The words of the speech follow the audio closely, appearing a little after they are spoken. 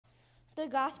The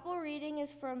gospel reading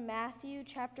is from Matthew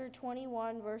chapter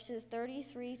 21, verses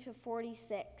 33 to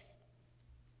 46.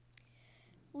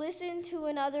 Listen to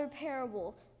another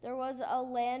parable. There was a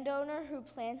landowner who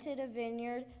planted a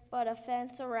vineyard, but a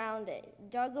fence around it,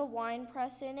 dug a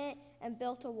winepress in it, and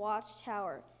built a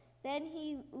watchtower. Then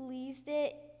he leased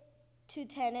it to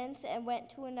tenants and went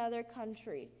to another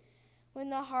country. When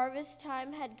the harvest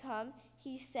time had come,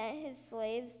 he sent his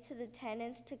slaves to the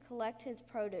tenants to collect his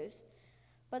produce.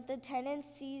 But the tenants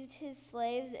seized his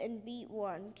slaves and beat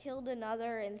one, killed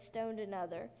another, and stoned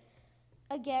another.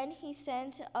 Again, he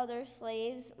sent other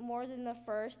slaves, more than the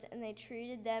first, and they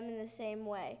treated them in the same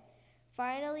way.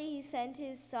 Finally, he sent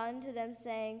his son to them,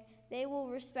 saying, "They will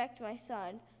respect my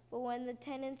son." But when the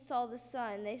tenants saw the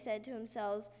son, they said to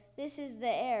themselves, "This is the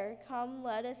heir. Come,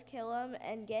 let us kill him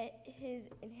and get his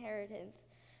inheritance."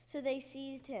 So they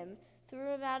seized him,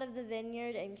 threw him out of the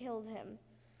vineyard, and killed him.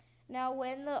 Now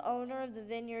when the owner of the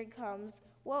vineyard comes,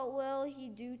 what will he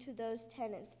do to those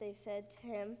tenants? They said to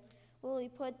him. Will he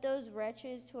put those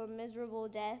wretches to a miserable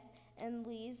death and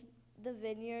lease the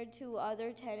vineyard to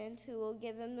other tenants who will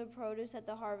give him the produce at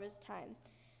the harvest time?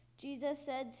 Jesus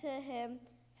said to him,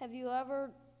 Have you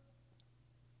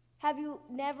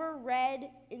never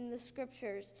read in the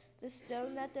scriptures, the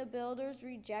stone that the builders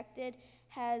rejected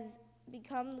has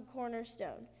become the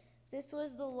cornerstone? This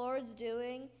was the Lord's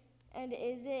doing, and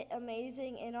is it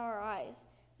amazing in our eyes?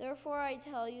 Therefore I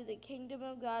tell you, the kingdom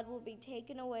of God will be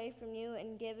taken away from you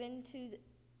and given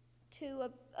to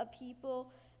a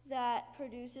people that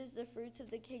produces the fruits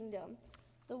of the kingdom.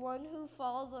 The one who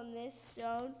falls on this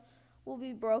stone will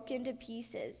be broken to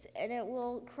pieces, and it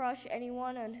will crush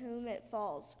anyone on whom it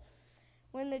falls.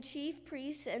 When the chief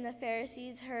priests and the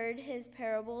Pharisees heard his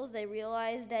parables, they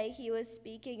realized that he was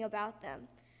speaking about them.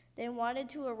 They wanted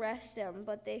to arrest him,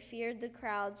 but they feared the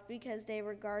crowds because they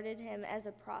regarded him as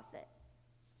a prophet.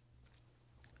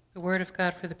 The word of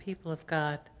God for the people of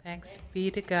God. Thanks be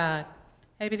to God.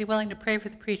 Anybody willing to pray for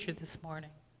the preacher this morning?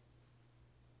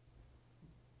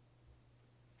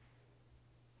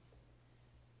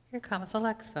 Here comes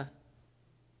Alexa.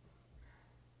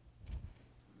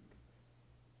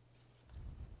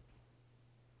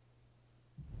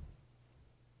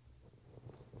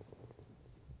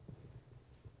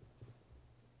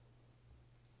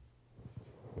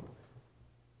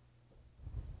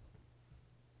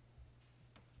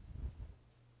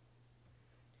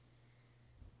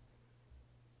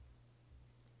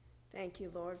 Thank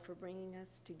you, Lord, for bringing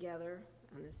us together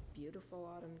on this beautiful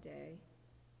autumn day.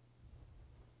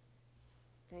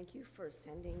 Thank you for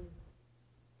sending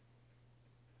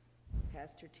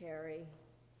Pastor Terri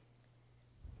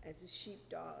as a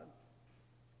sheepdog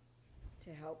to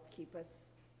help keep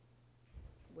us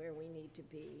where we need to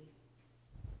be.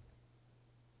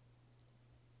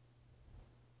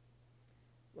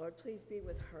 Lord, please be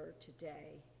with her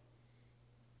today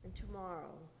and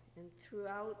tomorrow and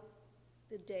throughout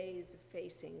the days of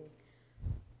facing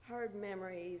hard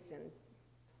memories and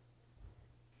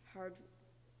hard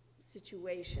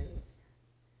situations.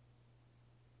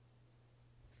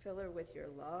 Fill her with your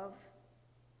love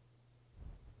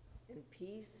and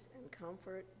peace and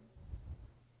comfort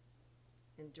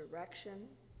and direction,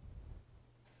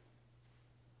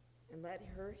 and let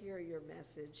her hear your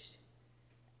message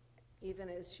even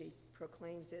as she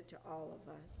proclaims it to all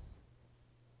of us.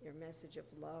 Your message of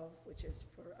love, which is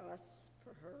for us,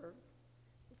 for her,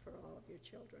 and for all of your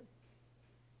children.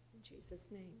 In Jesus'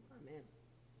 name, amen.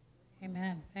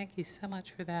 Amen. Thank you so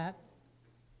much for that.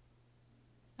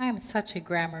 I am such a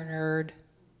grammar nerd.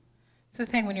 It's the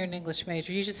thing when you're an English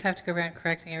major, you just have to go around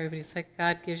correcting everybody. It's like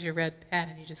God gives you a red pen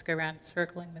and you just go around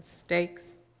circling mistakes.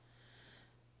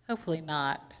 Hopefully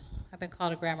not. I've been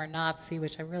called a grammar Nazi,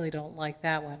 which I really don't like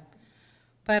that one.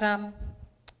 But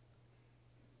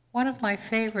one of my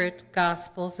favorite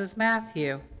Gospels is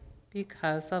Matthew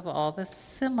because of all the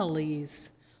similes.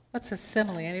 What's a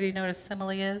simile? Anybody know what a simile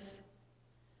is?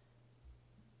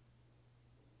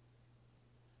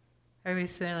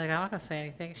 Everybody's sitting there like, I'm not going to say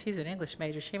anything. She's an English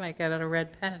major. She might get out a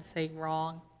red pen and say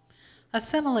wrong. A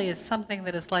simile is something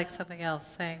that is like something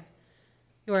else, saying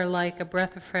you are like a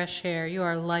breath of fresh air. You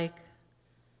are like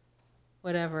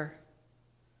whatever.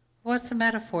 What's the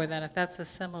metaphor then if that's a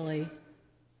simile?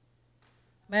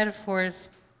 Metaphors,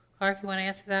 Clark, you want to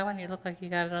answer that one? You look like you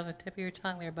got it on the tip of your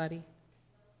tongue there, buddy.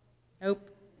 Nope.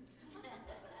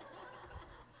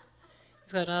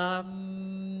 He's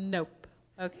going, nope.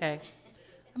 Okay.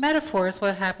 A metaphor is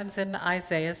what happens in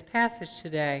Isaiah's passage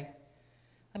today.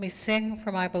 Let me sing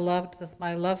for my beloved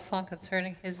my love song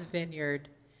concerning his vineyard.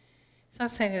 It's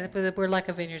not saying that we're like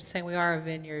a vineyard, it's saying we are a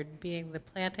vineyard, being the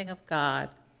planting of God.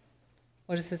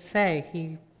 What does it say?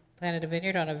 He planted a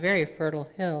vineyard on a very fertile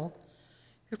hill.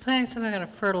 If you're planting something on a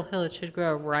fertile hill, it should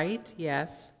grow right,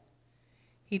 yes.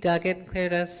 He dug it and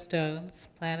cleared out stones,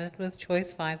 planted with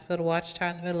choice vines, built a watchtower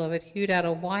in the middle of it, hewed out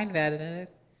a wine vat in it.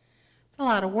 It's a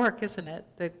lot of work, isn't it,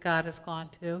 that God has gone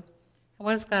to? And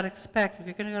what does God expect? If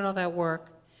you're going to go to all that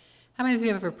work, how many of you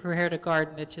have ever prepared a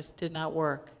garden that just did not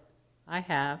work? I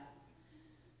have.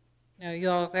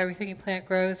 Everything you plant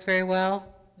grows very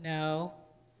well? No.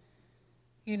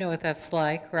 You know what that's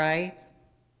like, right?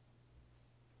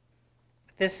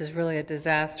 This is really a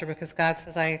disaster because God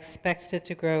says, I expected it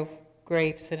to grow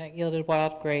grapes, and it yielded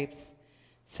wild grapes.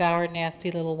 Sour, nasty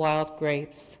little wild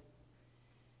grapes.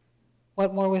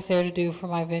 What more was there to do for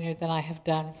my vineyard than I have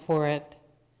done for it?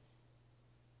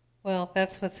 Well,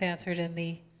 that's what's answered in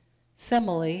the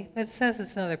simile, but it says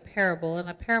it's another parable, and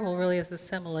a parable really is a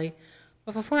simile.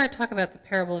 But before I talk about the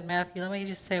parable in Matthew, let me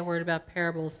just say a word about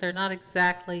parables. They're not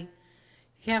exactly,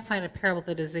 you can't find a parable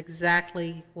that is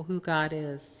exactly who God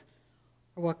is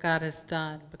or what God has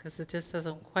done, because it just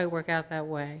doesn't quite work out that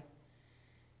way.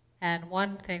 And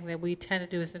one thing that we tend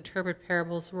to do is interpret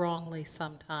parables wrongly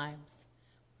sometimes.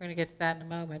 We're going to get to that in a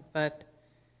moment, but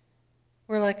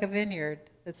we're like a vineyard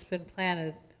that's been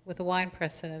planted with a wine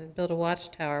press in it and built a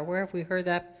watchtower. Where have we heard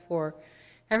that before?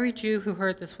 Every Jew who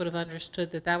heard this would have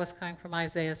understood that that was coming from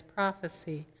Isaiah's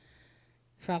prophecy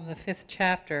from the 5th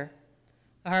chapter.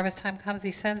 The harvest time comes,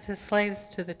 he sends his slaves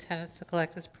to the tenants to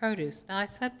collect his produce. Now, I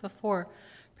said before,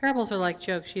 parables are like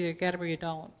jokes. You either get them or you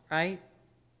don't, right?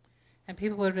 And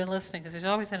people would have been listening because there's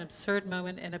always an absurd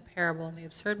moment in a parable. And the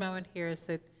absurd moment here is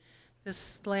that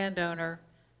this landowner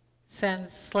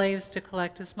sends slaves to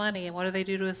collect his money. And what do they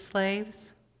do to his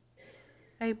slaves?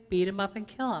 They beat him up and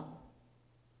kill him.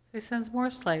 So he sends more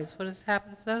slaves. What has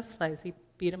happened to those slaves? He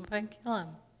beat him up and kill him.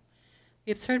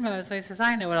 The absurd moment is when he says,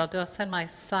 I know what I'll do. I'll send my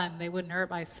son. They wouldn't hurt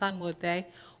my son, would they?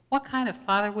 What kind of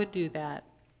father would do that?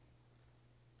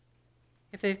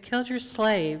 If they've killed your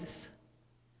slaves,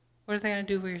 what are they going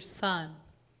to do with your son?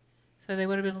 So they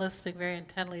would have been listening very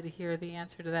intently to hear the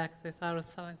answer to that because they thought it was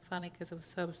something funny because it was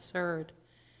so absurd.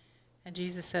 And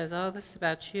Jesus says, oh, this is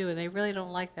about you. And they really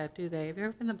don't like that, do they? Have you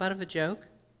ever been the butt of a joke?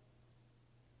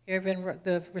 You ever been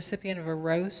the recipient of a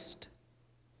roast?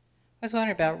 I was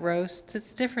wondering about roasts.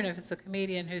 It's different if it's a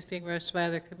comedian who's being roasted by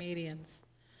other comedians.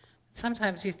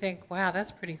 Sometimes you think, wow,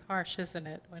 that's pretty harsh, isn't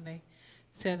it? When they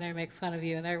stand there and make fun of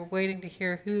you and they're waiting to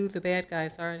hear who the bad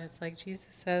guys are. And it's like Jesus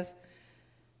says,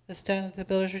 the stone that the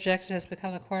builders rejected has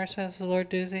become the cornerstone of the Lord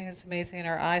doing. It's amazing in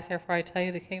our eyes. Therefore, I tell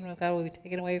you, the kingdom of God will be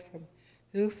taken away from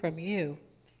who? From you.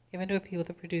 Given to a people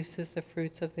that produces the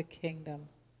fruits of the kingdom.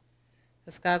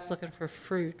 Because God's looking for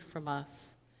fruit from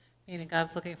us. Meaning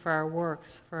God's looking for our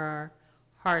works, for our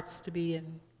hearts to be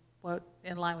in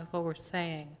line with what we're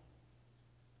saying.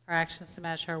 Our actions to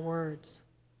match our words.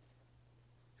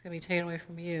 It's going to be taken away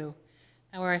from you.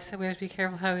 Now, where I said we have to be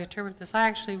careful how we interpret this, I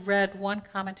actually read one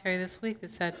commentary this week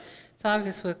that said, it's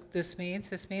obvious what this means.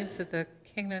 This means that the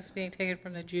kingdom is being taken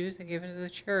from the Jews and given to the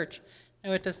church.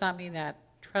 No, it does not mean that.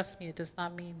 Trust me, it does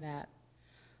not mean that.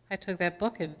 I took that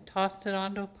book and tossed it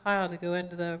onto a pile to go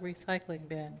into the recycling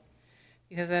bin,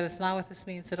 because that is not what this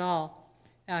means at all.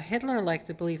 Now, Hitler liked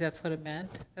to believe that's what it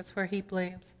meant. That's where he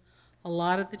blames a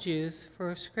lot of the Jews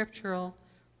for scriptural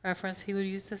reference. He would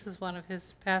use this as one of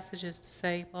his passages to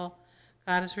say, well,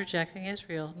 God is rejecting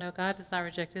Israel. No, God does not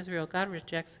reject Israel. God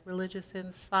rejects religious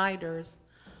insiders,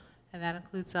 and that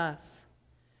includes us.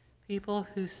 People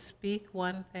who speak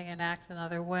one thing and act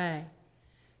another way.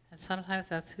 And sometimes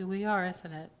that's who we are,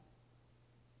 isn't it?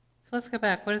 So let's go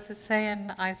back. What does it say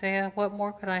in Isaiah? What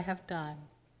more could I have done?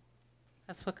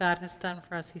 That's what God has done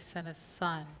for us. He sent his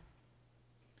son.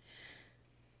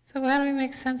 So how do we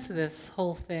make sense of this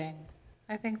whole thing?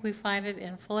 I think we find it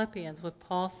in Philippians, what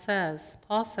Paul says.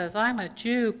 Paul says, I'm a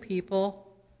Jew, people.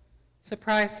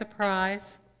 Surprise,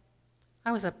 surprise.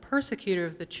 I was a persecutor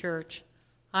of the church.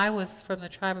 I was from the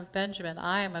tribe of Benjamin.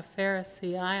 I am a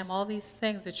Pharisee. I am all these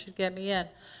things that should get me in.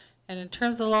 And in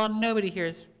terms of the law, nobody here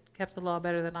has kept the law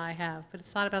better than I have. But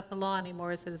it's not about the law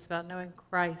anymore, is it? It's about knowing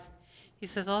Christ. He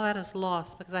says, all that is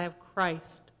lost because I have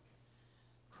Christ.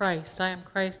 Christ. I am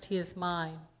Christ. He is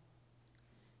mine.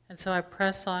 And so I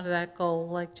press on to that goal.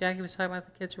 Like Jackie was talking about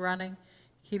the kids running,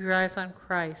 keep your eyes on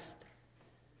Christ.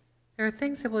 There are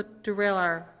things that will derail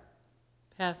our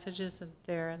passages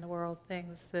there in the world,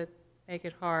 things that make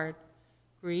it hard.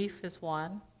 Grief is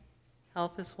one.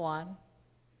 Health is one.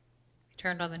 You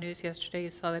turned on the news yesterday, you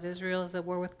saw that Israel is at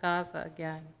war with Gaza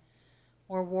again.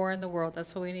 More war in the world.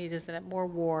 That's what we need, isn't it? More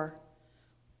war.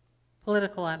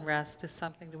 Political unrest is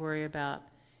something to worry about.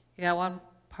 You got one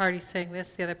party saying this,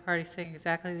 the other party saying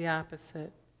exactly the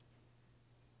opposite.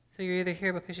 So you're either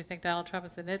here because you think Donald Trump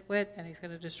is a nitwit and he's going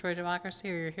to destroy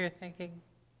democracy, or you're here thinking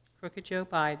crooked Joe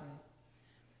Biden.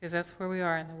 Because that's where we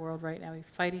are in the world right now. We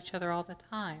fight each other all the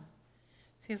time.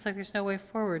 Seems like there's no way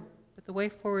forward. But the way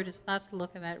forward is not to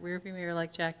look in that rearview mirror,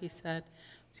 like Jackie said,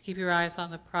 to keep your eyes on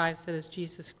the prize that is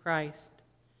Jesus Christ.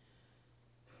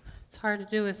 It's hard to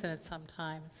do, isn't it,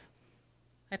 sometimes?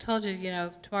 I told you,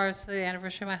 tomorrow's the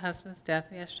anniversary of my husband's death,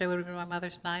 and yesterday would have been my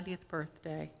mother's 90th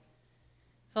birthday.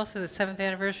 It's also the 7th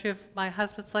anniversary of my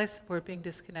husband's life support being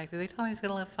disconnected. They told me he was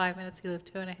going to live 5 minutes. He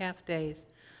lived 2.5 days.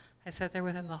 I sat there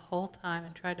with him the whole time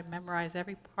and tried to memorize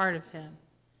every part of him.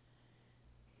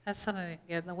 That's something that can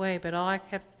get in the way, but all I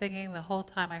kept thinking the whole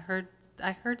time, I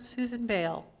heard Susan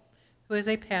Bale, who is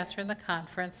a pastor in the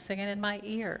conference, singing in my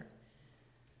ear.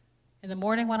 In the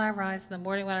morning when I rise, in the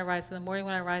morning when I rise, in the morning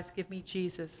when I rise, give me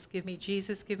Jesus, give me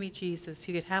Jesus, give me Jesus.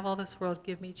 You could have all this world,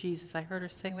 give me Jesus. I heard her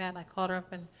sing that, and I called her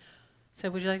up and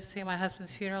said, would you like to sing at my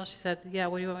husband's funeral? She said, yeah,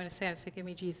 what do you want me to say? I said, give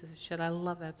me Jesus. She said, I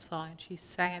love that song, and she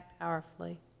sang it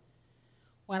powerfully.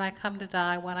 When I come to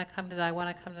die, when I come to die, when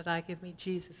I come to die, give me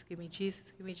Jesus, give me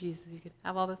Jesus, give me Jesus. You can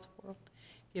have all this world,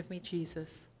 give me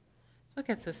Jesus. That's what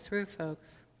gets us through,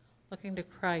 folks. Looking to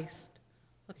Christ,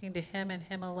 looking to Him and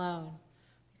Him alone.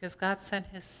 Because God sent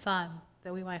His Son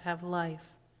that we might have life.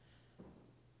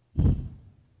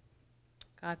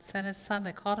 God sent His Son.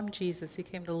 They called Him Jesus. He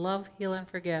came to love, heal, and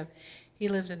forgive. He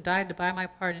lived and died to buy my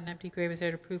pardon. An empty grave is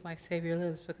there to prove my Savior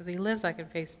lives. Because He lives, I can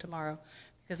face tomorrow.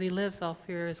 Because He lives, all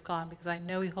fear is gone. Because I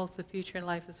know He holds the future, and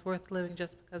life is worth living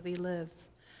just because He lives.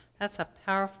 That's a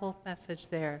powerful message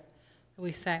there that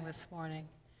we sang this morning.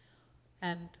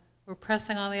 And we're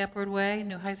pressing on the upward way.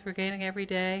 New heights we're gaining every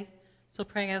day. Still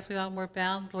praying as we onward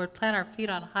bound. Lord, plant our feet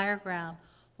on higher ground.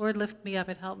 Lord, lift me up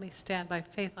and help me stand by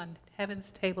faith on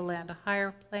heaven's tableland, a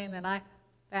higher plane than I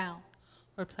found.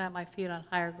 Lord, plant my feet on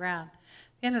higher ground.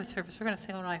 At the end of the service, we're going to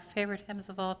sing one of my favorite hymns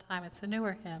of all time. It's a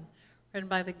newer hymn written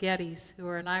by the Gettys, who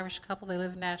are an Irish couple. They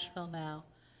live in Nashville now.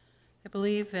 They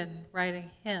believe in writing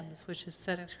hymns, which is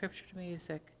setting Scripture to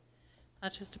music.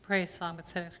 Not just a praise song, but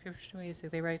setting Scripture to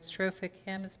music. They write strophic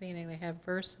hymns, meaning they have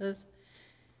verses.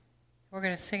 We're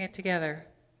going to sing it together.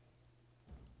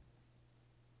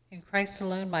 In Christ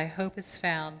alone my hope is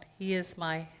found. He is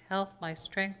my health, my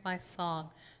strength, my song.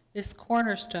 This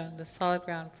cornerstone, the solid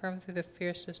ground, firm through the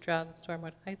fiercest drought and storm,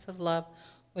 with heights of love,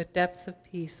 with depths of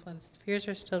peace. When fears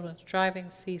are stilled, when striving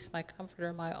cease, my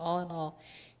comforter, my all in all.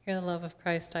 Here in the love of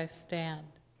Christ I stand.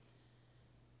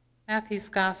 Matthew's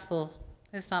Gospel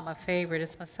is not my favorite.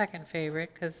 It's my second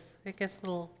favorite because it gets a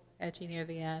little edgy near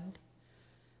the end.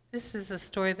 This is a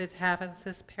story that happens,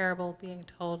 this parable being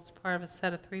told is part of a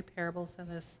set of 3 parables in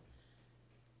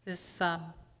this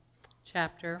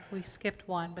chapter. We skipped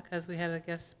one because we had a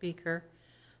guest speaker.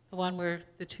 The one where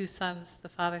the 2 sons, the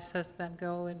father says to them,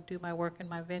 go and do my work in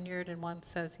my vineyard, and one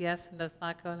says yes and does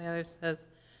not go, and the other says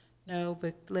no,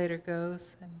 but later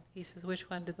goes. And he says, which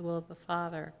one did the will of the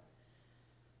Father?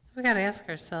 So we got to ask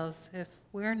ourselves, if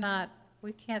we're not,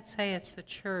 we can't say it's the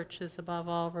church is above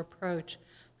all reproach.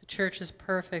 The church is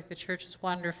perfect. The church is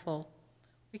wonderful.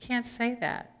 We can't say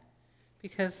that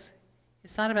because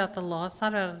it's not about the law. It's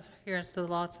not about adherence to the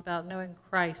law. It's about knowing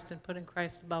Christ and putting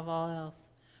Christ above all else,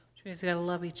 which means we've got to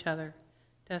love each other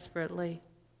desperately.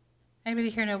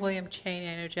 Anybody here know William Chaney?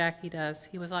 I know Jackie does.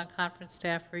 He was on conference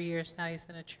staff for years. Now he's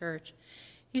in a church.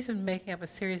 He's been making up a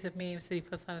series of memes that he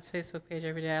puts on his Facebook page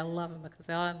every day. I love them because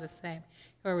they all end the same.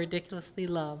 You are ridiculously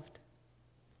loved.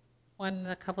 One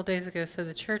a couple days ago said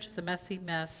the church is a messy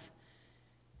mess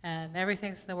and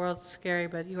everything's in the world scary,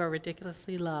 but you are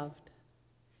ridiculously loved.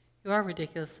 You are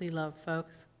ridiculously loved,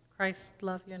 folks. Christ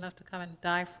loved you enough to come and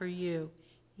die for you,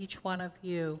 each one of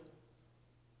you.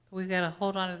 But we've got to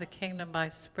hold on to the kingdom by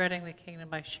spreading the kingdom,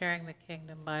 by sharing the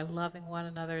kingdom, by loving one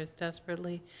another as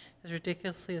desperately, as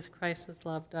ridiculously as Christ has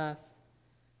loved us.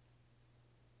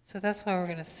 So that's why we're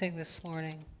going to sing this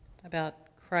morning about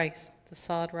Christ, the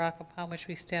solid rock upon which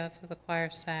we stand. That's what the choir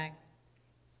sang.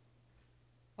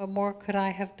 What more could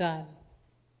I have done?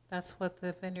 That's what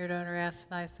the vineyard owner asked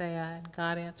in Isaiah, and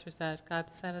God answers that.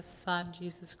 God sent His Son,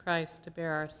 Jesus Christ, to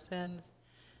bear our sins,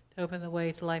 to open the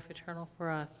way to life eternal for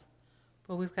us.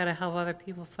 But we've got to help other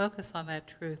people focus on that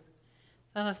truth.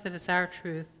 It's not just that it's our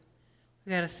truth.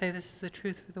 We've got to say this is the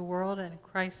truth for the world, and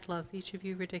Christ loves each of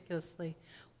you ridiculously.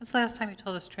 When's the last time you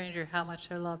told a stranger how much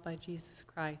they're loved by Jesus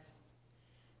Christ?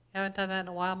 You haven't done that in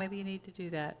a while, maybe you need to do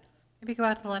that. Maybe go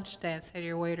out to lunch today and say to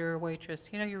your waiter or waitress,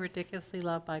 you know you're ridiculously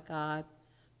loved by God.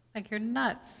 Like you're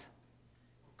nuts.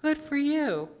 Good for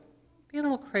you. Be a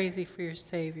little crazy for your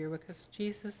Savior because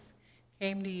Jesus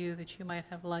came to you that you might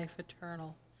have life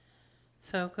eternal.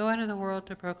 So go into the world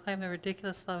to proclaim the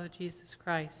ridiculous love of Jesus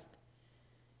Christ.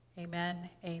 Amen,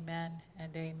 amen,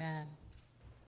 and amen.